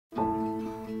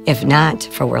If not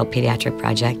for World Pediatric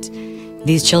Project,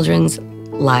 these children's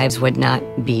lives would not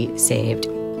be saved.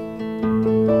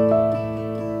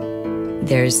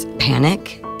 There's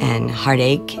panic and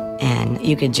heartache, and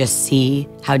you could just see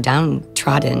how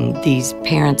downtrodden these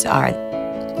parents are.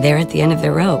 They're at the end of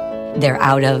their rope. They're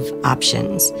out of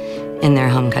options in their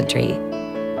home country.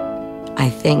 I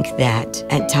think that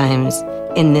at times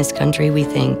in this country, we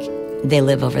think they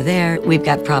live over there. We've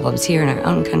got problems here in our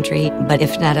own country, but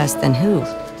if not us, then who?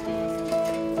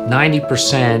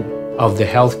 90% of the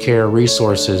healthcare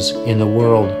resources in the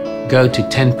world go to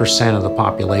 10% of the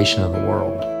population of the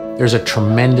world. There's a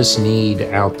tremendous need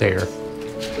out there.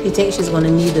 You think she's going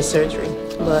to need the surgery,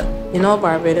 but you know,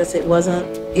 Barbados, it wasn't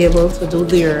able to do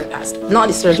not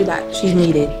the surgery that she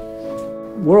needed.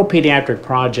 World Pediatric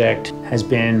Project has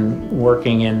been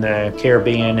working in the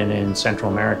Caribbean and in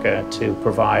Central America to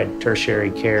provide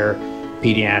tertiary care,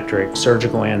 pediatric,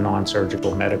 surgical and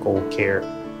non-surgical medical care.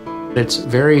 It's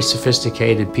very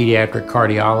sophisticated pediatric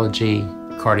cardiology,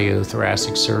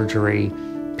 cardiothoracic surgery,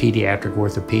 pediatric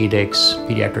orthopedics,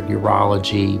 pediatric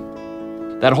urology.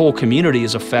 That whole community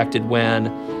is affected when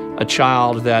a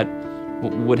child that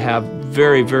would have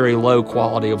very, very low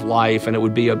quality of life, and it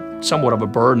would be somewhat of a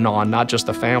burden on not just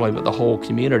the family, but the whole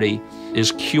community,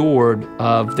 is cured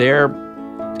of their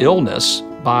illness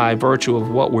by virtue of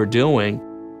what we're doing.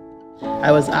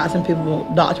 I was asking people,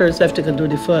 doctors, if they could do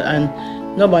the foot, and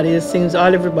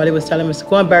everybody was telling us,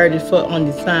 go and bury the foot on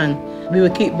the sand. We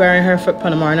would keep burying her foot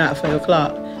on the morning at 5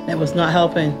 o'clock, and it was not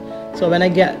helping. So when I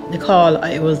get the call,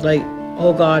 it was like,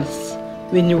 oh God,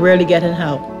 we're really getting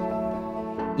help.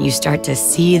 You start to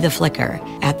see the flicker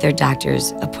at their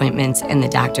doctor's appointments, and the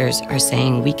doctors are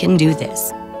saying, we can do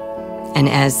this. And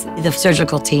as the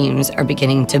surgical teams are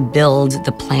beginning to build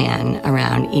the plan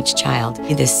around each child,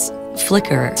 this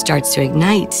flicker starts to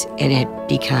ignite, and it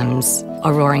becomes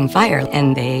a roaring fire,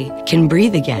 and they can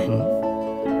breathe again.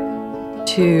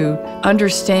 To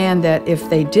understand that if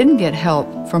they didn't get help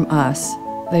from us,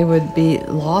 they would be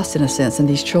lost in a sense, and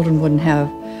these children wouldn't have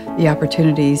the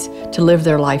opportunities to live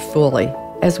their life fully,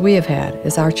 as we have had,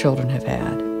 as our children have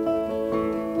had.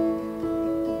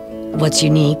 What's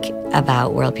unique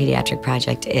about World Pediatric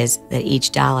Project is that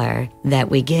each dollar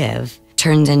that we give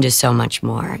turns into so much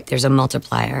more. There's a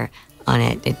multiplier on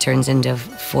it. It turns into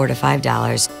 $4 to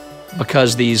 $5.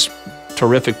 Because these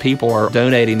terrific people are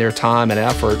donating their time and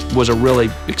effort was a really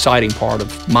exciting part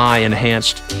of my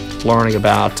enhanced learning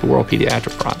about the World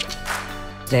Pediatric Project.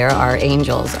 There are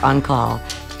angels on call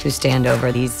who stand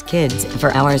over these kids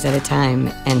for hours at a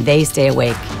time, and they stay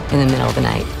awake in the middle of the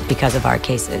night because of our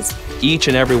cases. Each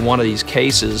and every one of these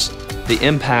cases, the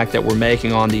impact that we're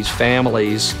making on these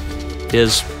families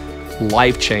is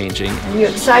life-changing. Are you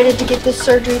excited to get this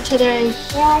surgery today?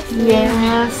 Yes.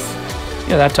 Yes. You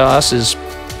know, that to us is,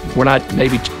 we're not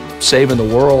maybe saving the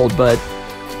world, but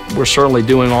we're certainly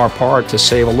doing our part to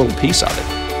save a little piece of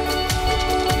it.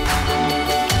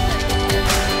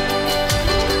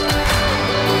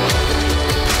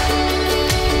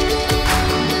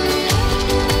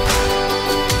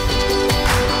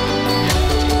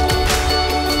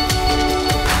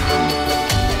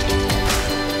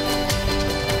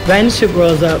 When she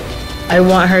grows up, I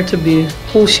want her to be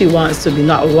who she wants to be,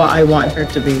 not what I want her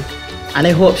to be. And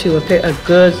I hope she will pick a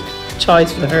good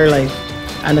choice for her life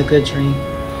and a good dream.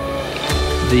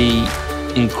 The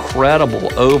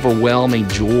incredible, overwhelming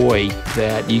joy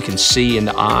that you can see in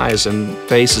the eyes and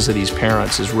faces of these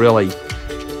parents is really,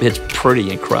 it's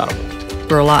pretty incredible.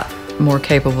 We're a lot more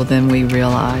capable than we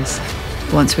realize.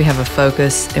 Once we have a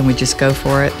focus and we just go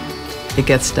for it, it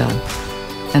gets done.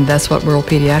 And that's what World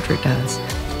Pediatric does.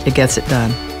 It gets it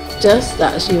done. Just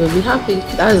that she will be happy,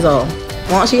 that is all.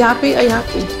 Once she's happy, I'm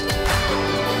happy.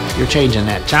 You're changing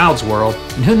that child's world,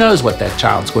 and who knows what that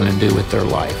child's going to do with their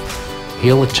life.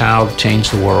 Heal a child, change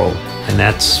the world, and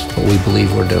that's what we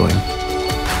believe we're doing.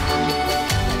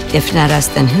 If not us,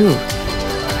 then who?